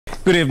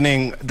Good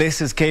evening. This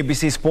is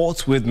KBC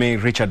Sports with me,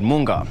 Richard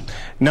Munga.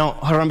 Now,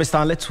 Harambee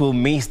Starlets will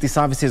miss the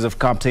services of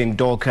Captain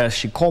Dorcas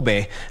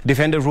Shikobe,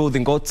 defender Ruth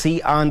Ingotsi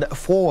and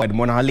forward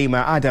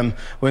Mwanahalima Adam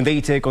when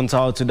they take on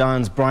South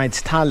Sudan's Bright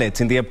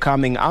Starlets in the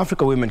upcoming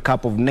Africa Women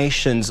Cup of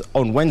Nations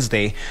on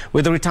Wednesday,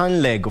 with the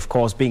return leg, of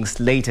course, being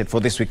slated for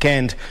this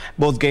weekend.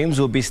 Both games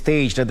will be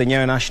staged at the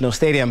Nyayo National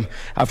Stadium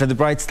after the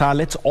Bright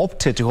Starlets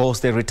opted to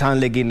host their return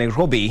leg in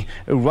Nairobi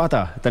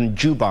rather than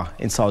Juba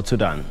in South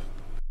Sudan.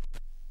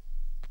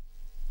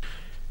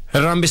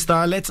 Harambee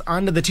Starlets,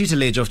 under the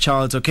tutelage of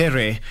Charles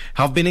Okere,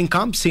 have been in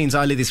camp since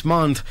early this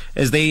month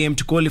as they aim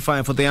to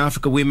qualify for the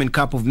Africa Women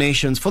Cup of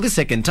Nations for the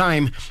second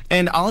time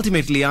and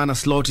ultimately earn a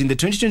slot in the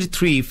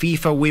 2023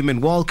 FIFA Women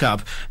World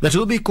Cup that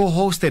will be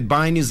co-hosted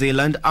by New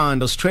Zealand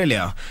and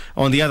Australia.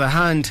 On the other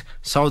hand,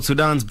 South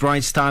Sudan's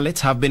Bright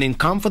Starlets have been in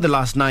camp for the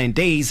last 9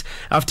 days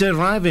after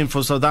arriving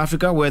from South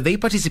Africa, where they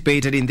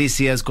participated in this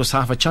year's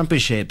COSAFA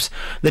Championships.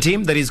 The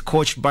team, that is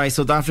coached by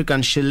South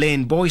African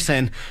Shalane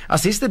Boysen,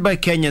 assisted by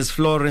Kenya's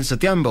Florence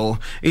Atiambo,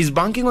 is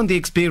banking on the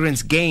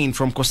experience gained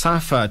from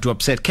COSAFA to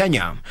upset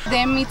Kenya.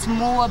 Them, it's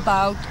more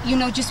about,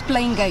 just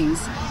playing games.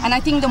 And I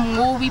think the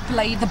more we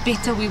play, the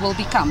better we will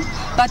become.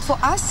 But for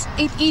us,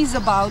 it is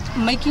about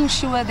making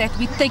sure that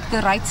we take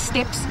the right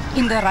steps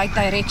in the right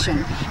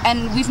direction.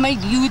 And we've made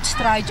huge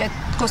strides at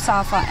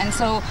COSAFA. And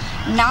so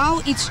now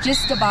it's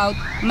just about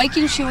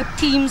making sure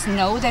teams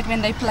know that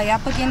when they play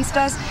up against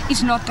us,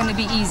 it's not going to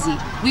be easy.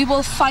 We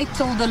will fight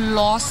till the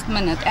last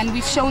minute. And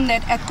we've shown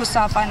that at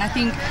COSAFA. And I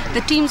think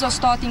the teams are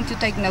starting to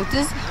take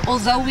notice.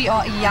 Although we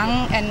are a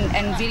young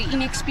and very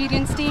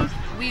inexperienced team,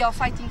 we are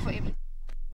fighting for everything.